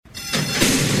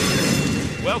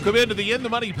Welcome into the In the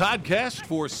Money podcast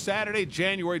for Saturday,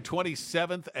 January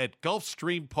 27th at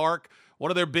Gulfstream Park. One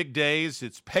of their big days.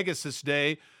 It's Pegasus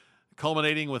Day,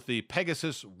 culminating with the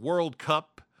Pegasus World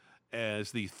Cup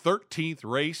as the 13th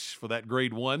race for that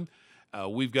Grade 1.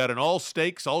 We've got an all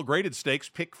graded stakes,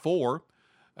 pick 4,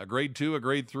 a Grade 2, a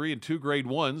Grade 3, and 2 Grade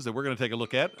 1s that we're going to take a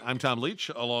look at. I'm Tom Leach,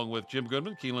 along with Jim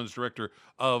Goodman, Keeneland's Director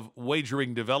of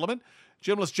Wagering Development.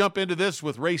 Jim, let's jump into this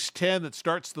with race 10 that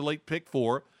starts the late pick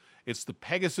 4. It's the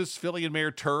Pegasus Filly and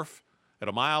Mare Turf at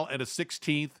a mile and a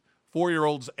 16th,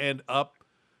 4-year-olds and up.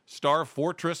 Star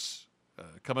Fortress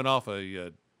coming off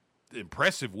a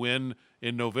impressive win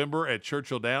in November at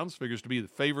Churchill Downs. Figures to be the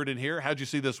favorite in here. How'd you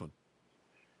see this one?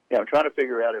 Yeah, I'm trying to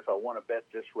figure out if I want to bet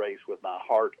this race with my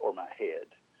heart or my head,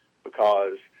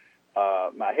 because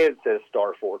my head says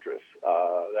Star Fortress.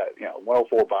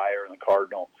 104 buyer in the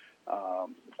Cardinal,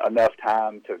 enough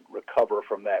time to recover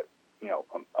from that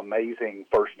amazing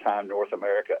first-time North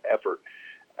America effort.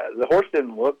 The horse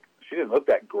didn't look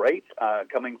that great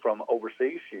coming from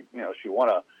overseas. She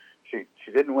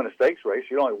didn't win a stakes race.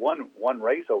 She only won one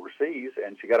race overseas,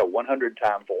 and she got a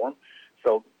 100-time form.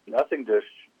 So nothing to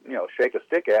shake a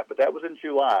stick at. But that was in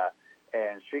July,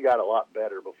 and she got a lot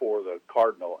better before the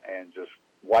Cardinal and just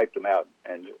wiped them out.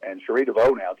 And Cherie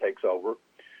DeVoe now takes over.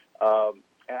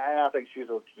 And I think she's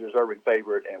a deserving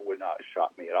favorite and would not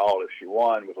shock me at all if she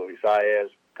won, with Luis Saez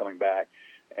coming back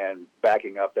and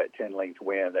backing up that 10-length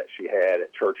win that she had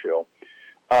at Churchill.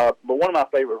 But one of my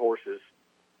favorite horses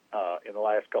in the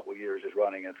last couple of years is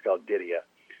running, and it's called Didia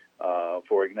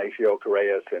for Ignacio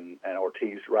Correas and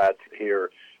Ortiz rides here.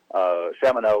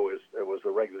 Chamino was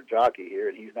the regular jockey here,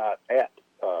 and he's not at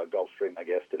Gulfstream, I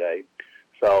guess, today.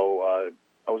 So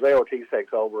Jose Ortiz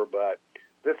takes over, but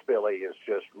this filly is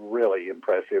just really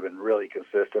impressive and really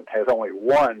consistent, has only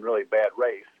one really bad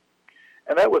race,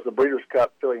 and that was the Breeders'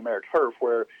 Cup Filly Mare Turf,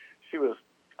 where she was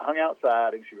hung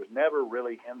outside and she was never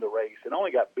really in the race and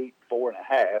only got beat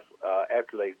 4.5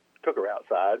 after they took her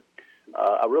outside.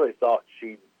 I really thought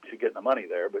she'd get in the money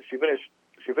there, but she finished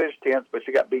 10th, but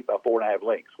she got beat by 4.5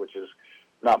 lengths, which is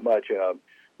not much in a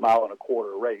 1.25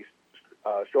 mile race.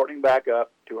 Shortening back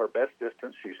up to her best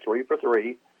distance, she's 3 for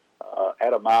 3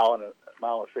 at a mile and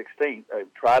 16th.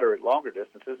 They've tried her at longer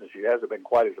distances, and she hasn't been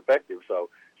quite as effective. So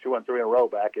she won 3 in a row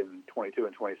back in 22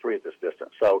 and 23 at this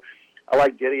distance. So I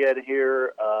like Didier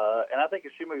here, and I think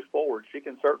if she moves forward, she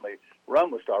can certainly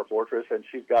run with Star Fortress, and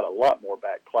she's got a lot more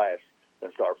back class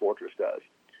than Star Fortress does.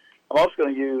 I'm also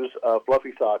going to use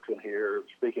Fluffy Socks in here,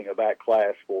 speaking of back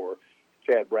class, for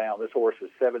Chad Brown. This horse is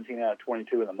 17 out of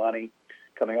 22 in the money,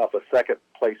 coming off a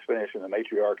second-place finish in the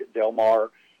Matriarch at Del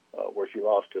Mar, where she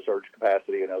lost to Surge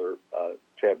Capacity, another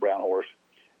Chad Brown horse.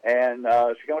 And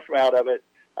she comes from out of it.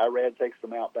 Irad takes the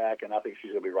mount back, and I think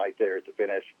she's going to be right there at the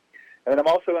finish. And then I'm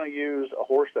also going to use a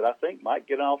horse that I think might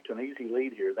get off to an easy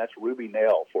lead here. That's Ruby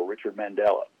Nell for Richard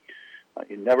Mandela.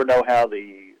 You never know how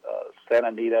the Santa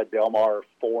Anita Del Mar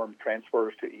form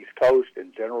transfers to East Coast,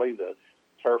 and generally the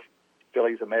turf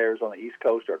fillies and mares on the East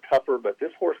Coast are tougher. But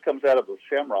this horse comes out of the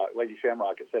Lady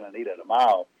Shamrock at Santa Anita at a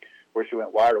mile, where she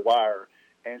went wire to wire,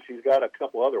 and she's got a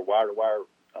couple other wire to wire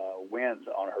wins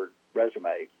on her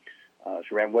resume.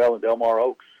 She ran well in Del Mar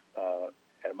Oaks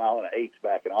at a mile and 1/8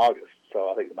 back in August.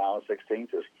 So I think the mile and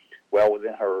 16th is well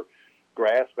within her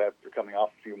grasp after coming off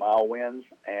a few mile wins.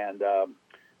 And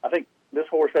I think this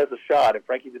horse has a shot, and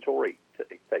Frankie Dettori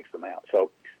takes them out.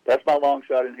 So that's my long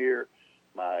shot in here.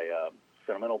 My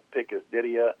sentimental pick is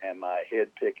Didia, and my head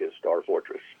pick is Star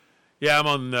Fortress. Yeah, I'm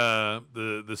on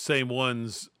the same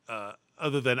ones.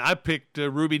 Other than I picked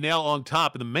Ruby Nell on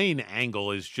top, and the main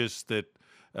angle is just that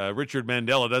Richard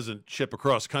Mandela doesn't ship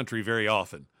across country very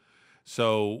often.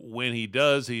 So when he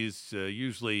does, he's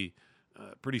usually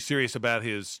pretty serious about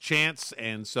his chance.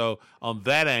 And so on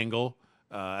that angle,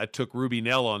 I took Ruby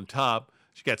Nell on top.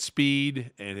 She got speed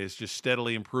and has just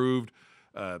steadily improved.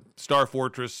 Star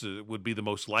Fortress would be the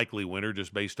most likely winner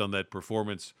just based on that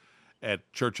performance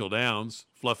at Churchill Downs.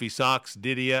 Fluffy Socks,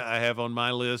 Didia, I have on my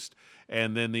list.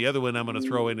 And then the other one I'm going to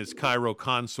throw in is Cairo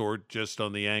Consort, just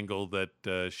on the angle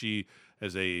that she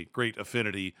has a great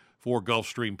affinity for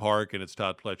Gulfstream Park, and it's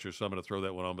Todd Pletcher, so I'm going to throw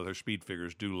that one on, but her speed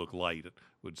figures do look light. It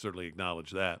would certainly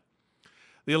acknowledge that.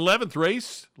 The 11th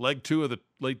race, leg 2 of the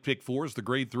late pick 4, is the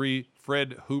Grade 3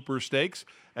 Fred Hooper Stakes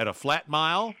at a flat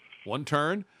mile, one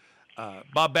turn.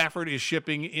 Bob Baffert is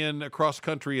shipping in across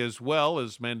country as well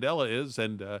as Mandela is,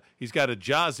 and he's got a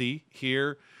Jazzy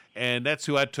here, and that's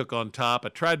who I took on top. I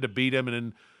tried to beat him and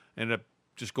then ended up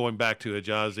just going back to a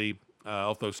Jazzy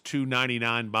off those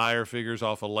 299 buyer figures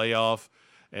off a layoff,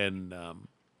 and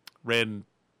ran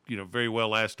very well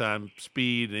last time.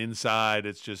 Speed and inside,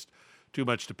 it's just too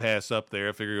much to pass up there.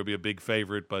 I figured he'll be a big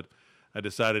favorite, but I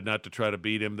decided not to try to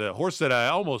beat him. The horse that I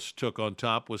almost took on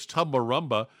top was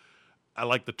Tumbarumba. I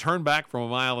like the turn back from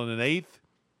 1 1/8.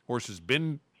 Horse has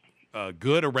been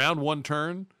good around one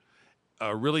turn.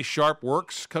 Really sharp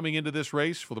works coming into this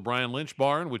race for the Brian Lynch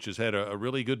barn, which has had a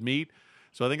really good meet.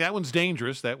 So I think that one's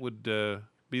dangerous. That would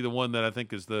be the one that I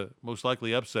think is the most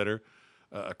likely upsetter.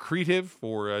 Accretive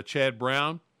for Chad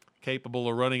Brown, capable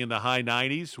of running in the high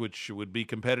 90s, which would be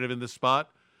competitive in this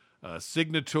spot.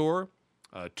 Signature,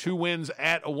 2 wins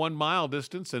at a 1 mile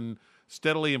distance and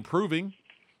steadily improving.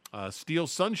 Steel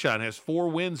Sunshine has 4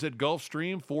 wins at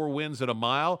Gulfstream, 4 wins at a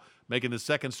mile, making the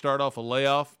second start off a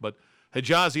layoff. But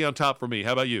Hijazi on top for me.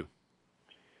 How about you?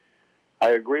 I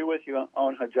agree with you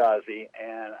on Hijazi,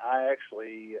 and I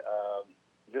actually,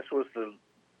 this was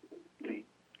the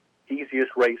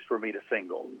easiest race for me to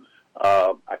single.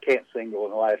 I can't single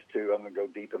in the last 2. I'm going to go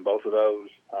deep in both of those.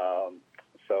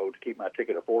 So to keep my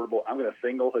ticket affordable, I'm going to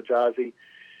single Hijazi.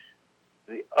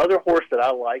 The other horse that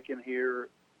I like in here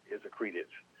is Accretive.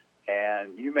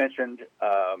 And you mentioned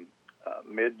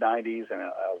mid-90s and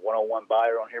a 101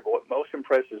 buyer on here. But what most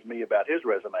impresses me about his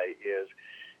resume is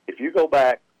if you go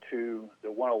back to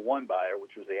the 101 buyer,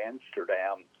 which was the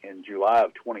Amsterdam in July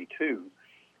of 22,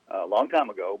 a long time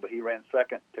ago, but he ran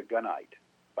second to Gunite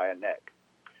by a neck.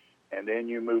 And then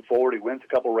you move forward. He wins a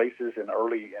couple races in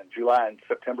July and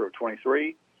September of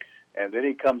 23. And then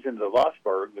he comes into the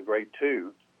Vosburg, the grade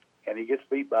 2, and he gets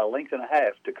beat by a length and a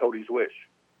half to Cody's Wish.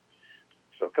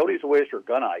 So Cody's Wish or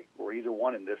Gunite were either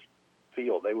one in this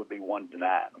field. They would be 1-9,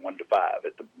 1-5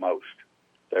 at the most.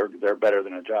 They're better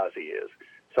than Hijazi is.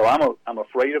 So I'm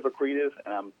afraid of Accretive,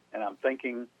 and I'm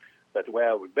thinking that the way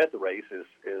I would bet the race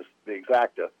is the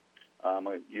exacta. I'm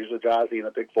going to use Hijazi in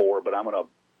the pick 4, but I'm going to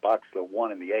box the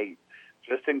 1 and the 8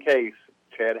 just in case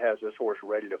Chad has this horse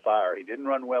ready to fire. He didn't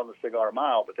run well in the Cigar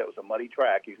Mile, but that was a muddy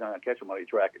track. He's not going to catch a muddy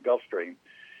track at Gulfstream.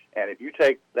 And if you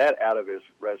take that out of his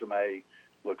resume,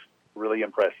 looks really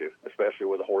impressive, especially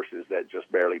with the horses that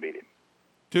just barely beat him.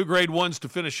 2 grade 1s to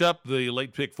finish up the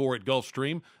late pick 4 at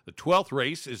Gulfstream. The 12th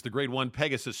race is the grade 1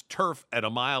 Pegasus Turf at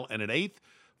 1 1/8.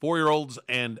 4-year-olds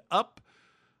and up.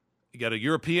 You got a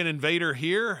European Invader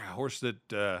here, a horse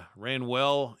that ran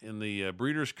well in the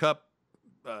Breeders' Cup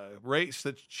race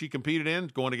that she competed in,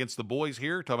 going against the boys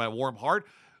here, talking about Warm Heart.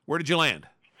 Where did you land?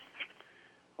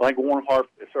 I think Warm Heart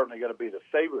is certainly going to be the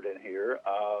favorite in here.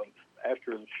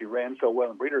 After she ran so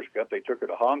well in Breeders' Cup, they took her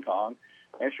to Hong Kong,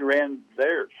 and she ran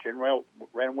there. She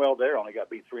ran well there, only got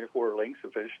beat 3 1/4 lengths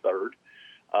and finished third.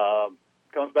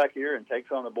 Comes back here and takes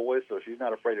on the boys, so she's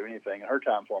not afraid of anything. And her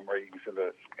time form ratings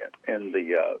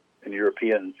in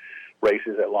European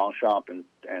races at Longchamp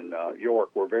and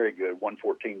York were very good,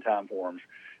 114 time forms.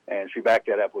 And she backed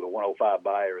that up with a 105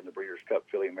 buyer in the Breeders' Cup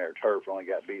Filly Mare Turf. Only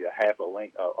got beat a half a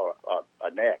length,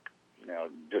 a neck.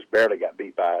 Just barely got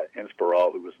beat by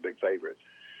Inspiral, who was a big favorite.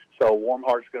 So Warm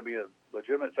Heart's going to be a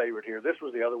legitimate favorite here. This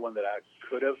was the other one that I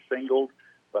could have singled,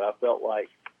 but I felt like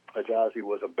Hijazi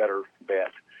was a better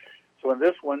bet. So in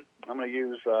this one, I'm going to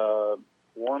use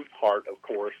Warm Heart, of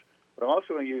course, but I'm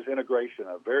also going to use Integration,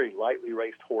 a very lightly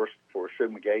raced horse for Shug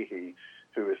McGahee,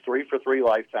 who is 3 for 3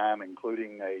 lifetime,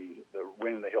 including the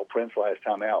win in the Hill Prince last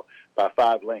time out by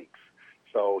 5 lengths.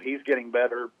 So he's getting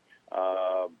better.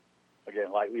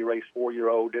 Again, lightly raced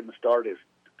 4-year-old, didn't start his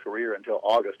career until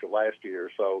August of last year.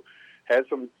 So had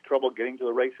some trouble getting to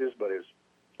the races, but has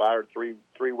fired three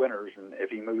winners. And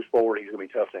if he moves forward, he's going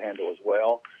to be tough to handle as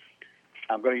well.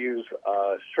 I'm going to use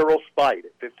Cheryl Spite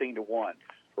at 15-1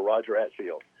 for Roger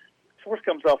Atfield. This horse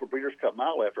comes off a Breeders' Cup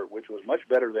Mile effort, which was much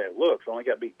better than it looks. Only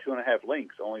got beat 2.5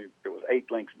 lengths. Only it was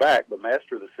 8 lengths back, but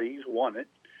Master of the Seas won it.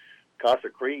 Casa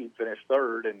Creed finished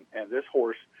third, and this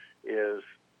horse is,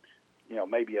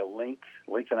 maybe a length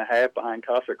and a half behind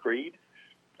Casa Creed.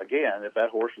 Again, if that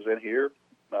horse was in here,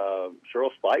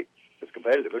 Cheryl Spite is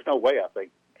competitive. There's no way I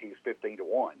think he's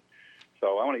 15-1.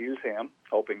 So I want to use him,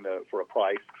 hoping for a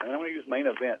price. And I'm going to use Main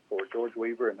Event for George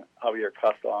Weaver and Javier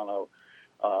Castellano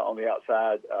on the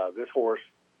outside. This horse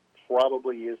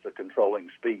probably is the controlling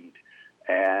speed.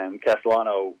 And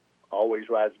Castellano always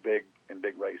rides big in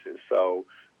big races. So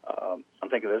I'm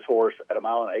thinking this horse at 1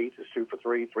 1/8 is 2 for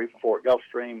 3, 3 for 4 at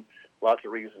Gulfstream. Lots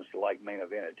of reasons to like Main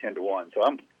Event at 10-1. So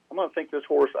I'm going to think this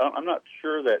horse. I'm not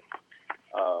sure that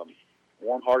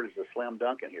Warm Heart is a slam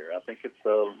dunk in here. I think it's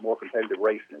a more competitive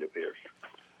race than it appears.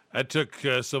 I took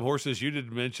some horses you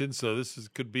didn't mention, so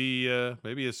could be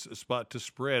maybe a spot to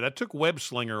spread. I took Web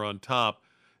Slinger on top.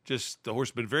 Just the horse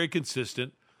has been very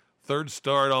consistent. Third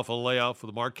start off a layout for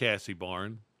the Mark Casse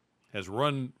barn. Has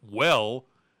run well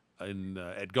at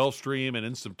Gulfstream and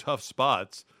in some tough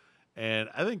spots. And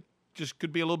I think just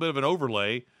could be a little bit of an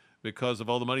overlay because of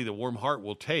all the money that Warm Heart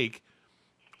will take.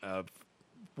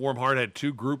 Warm Heart had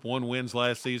 2 Group 1 wins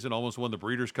last season, almost won the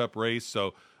Breeders' Cup race.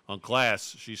 So on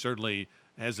class, she certainly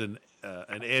has an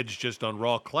edge just on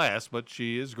raw class, but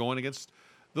she is going against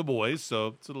the boys, so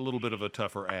it's a little bit of a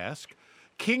tougher ask.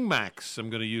 King Max I'm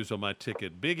going to use on my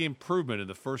ticket. Big improvement in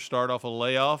the first start off a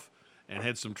layoff and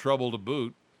had some trouble to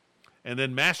boot. And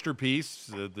then Masterpiece,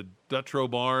 the Dutrow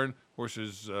barn.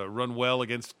 Horses run well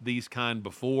against these kind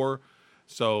before.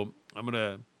 So I'm going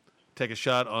to take a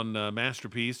shot on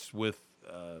Masterpiece with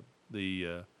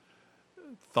the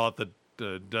thought that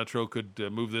Dutrow could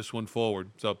move this one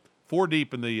forward. So 4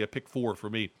 deep in the pick 4 for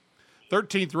me.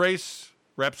 13th race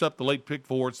wraps up the late pick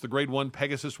 4. It's the Grade 1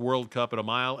 Pegasus World Cup at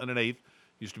 1 1/8.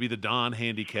 Used to be the Don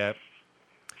Handicap.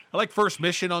 I like First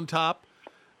Mission on top.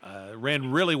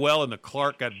 Ran really well in the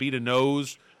Clark, got beat a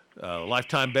nose.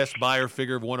 Lifetime best buyer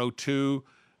figure of 102.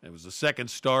 It was the second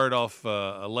start off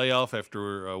a layoff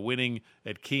after winning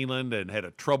at Keeneland and had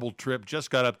a troubled trip.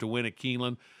 Just got up to win at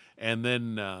Keeneland. And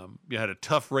then you had a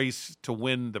tough race to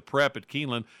win the prep at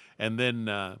Keeneland. And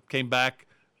then came back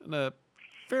in a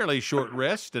fairly short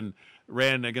rest and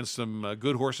ran against some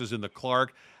good horses in the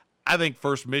Clark. I think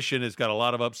First Mission has got a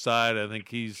lot of upside. I think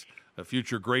he's a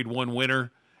future Grade 1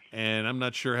 winner. And I'm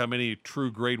not sure how many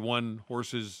true Grade 1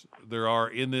 horses there are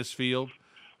in this field.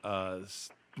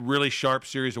 Really sharp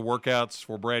series of workouts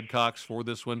for Brad Cox for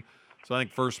this one. So I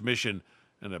think First Mission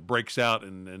breaks out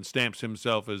and stamps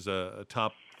himself as a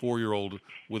top 4-year-old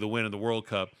with a win in the World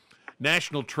Cup.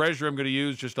 National Treasure I'm going to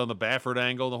use just on the Baffert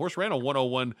angle. The horse ran a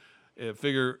 101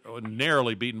 figure,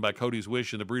 narrowly beaten by Cody's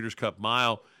Wish in the Breeders' Cup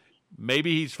Mile.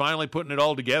 Maybe he's finally putting it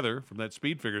all together from that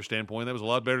speed figure standpoint. That was a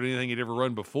lot better than anything he'd ever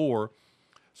run before.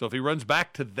 So if he runs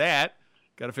back to that,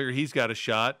 got to figure he's got a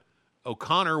shot.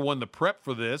 O'Connor won the prep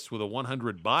for this with a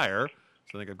 100 buyer.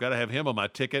 So I think I've got to have him on my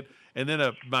ticket. And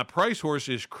then my price horse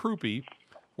is Croupy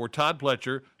for Todd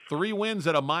Pletcher. 3 wins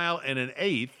at 1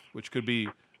 1/8, which could be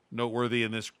noteworthy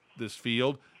in this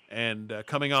field. And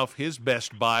coming off his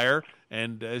best buyer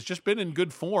and has just been in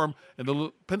good form. And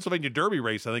the Pennsylvania Derby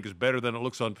race, I think, is better than it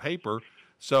looks on paper.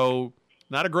 So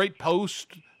not a great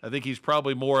post. I think he's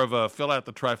probably more of a fill out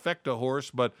the trifecta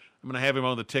horse, but I'm going to have him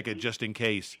on the ticket just in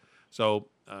case. So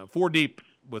 4 deep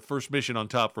with First Mission on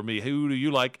top for me. Who do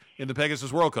you like in the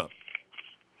Pegasus World Cup?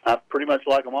 I pretty much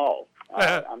like them all.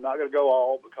 I'm not going to go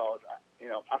all because,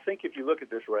 I think if you look at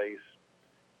this race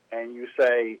and you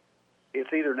say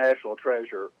it's either National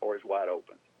Treasure or it's wide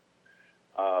open.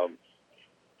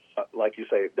 Like you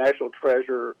say, if National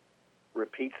Treasure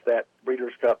repeats that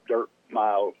Breeders' Cup Dirt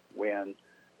Mile win,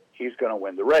 he's going to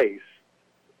win the race.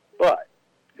 But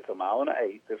it's 1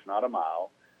 1/8. It's not a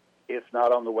mile. It's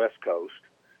not on the West Coast.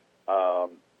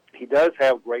 He does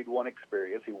have Grade 1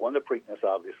 experience. He won the Preakness,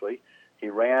 obviously. He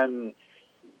ran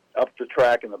up the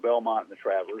track in the Belmont and the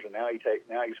Travers, and now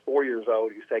he's 4 years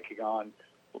old. He's taking on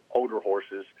older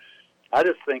horses. I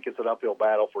just think it's an uphill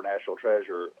battle for National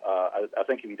Treasure. I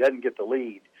think if he doesn't get the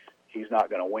lead, he's not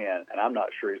going to win, and I'm not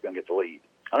sure he's going to get the lead.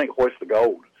 I think Hoist the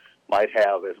Gold might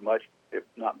have as much, if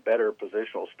not better,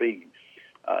 positional speed.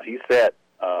 He set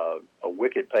a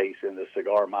wicked pace in the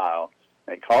Cigar Mile,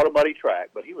 and he caught a muddy track,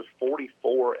 but he was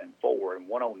 44-4 and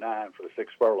 109 for the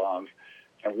 6 furlongs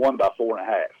and won by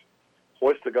 4.5.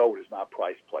 Hoist the Gold is my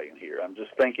price play in here. I'm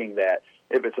just thinking that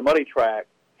if it's a muddy track,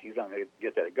 he's not going to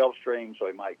get that at Gulfstream, so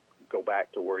he might go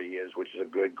back to where he is, which is a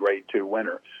good Grade 2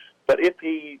 winner. But if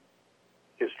he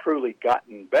has truly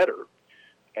gotten better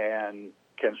and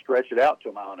can stretch it out to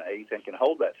 1 1/8 and can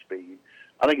hold that speed,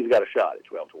 I think he's got a shot at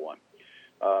 12-1.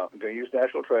 I'm going to use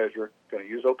National Treasure, going to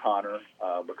use O'Connor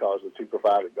because of 2 for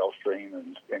 5 at Gulfstream,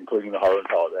 and including the Harlan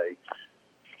Holiday.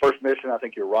 First Mission, I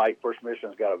think you're right. First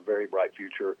Mission's got a very bright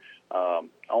future.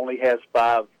 Only has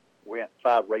 5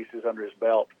 races under his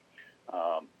belt.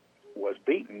 Was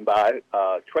beaten by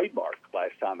Trademark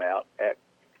last time out at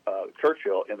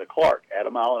Churchill in the Clark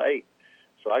at 1 1/8.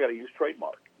 So I got to use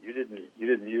Trademark. You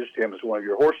didn't use him as one of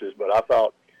your horses, but I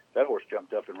thought that horse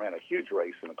jumped up and ran a huge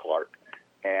race in the Clark,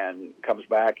 and comes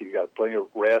back. He's got plenty of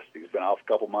rest. He's been off a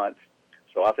couple months,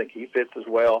 so I think he fits as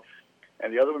well.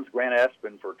 And the other one's Grant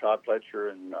Aspen for Todd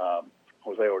Pletcher and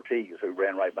Jose Ortiz, who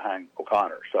ran right behind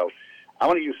O'Connor. So I'm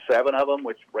going to use 7 of them,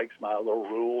 which breaks my little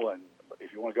rule. And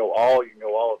if you want to go all, you can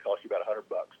go all. It costs you about $100,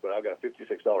 but I've got a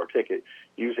 $56 ticket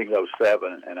using those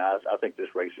 7, and I think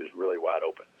this race is really wide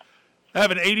open. I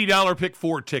have an $80 pick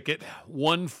 4 ticket,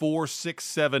 1, 4, 6,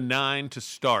 7, 9 to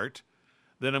start.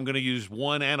 Then I'm going to use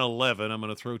 1 and 11. I'm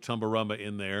going to throw Tumbarumba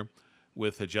in there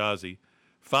with Hijazi.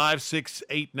 5, 6,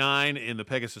 8, 9 in the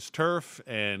Pegasus Turf,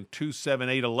 and 2, 7,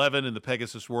 8, 11 in the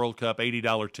Pegasus World Cup,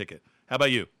 $80 ticket. How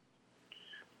about you?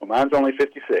 Well, mine's only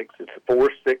 56. It's a 4,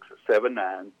 6, 7,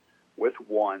 9 with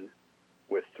 1,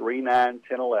 with 3, 9,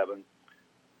 10, 11,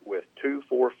 with 2,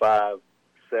 4, 5,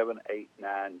 7, 8,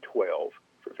 9, 12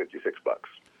 for $56.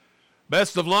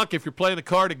 Best of luck if you're playing the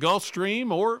card at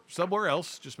Gulfstream or somewhere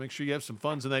else. Just make sure you have some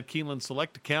funds in that Keeneland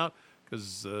Select account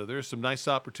because there's some nice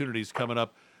opportunities coming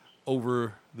up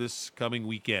over this coming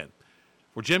weekend.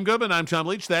 For Jim Goodman, I'm Tom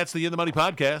Leach. That's the In the Money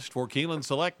podcast for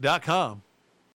KeenelandSelect.com.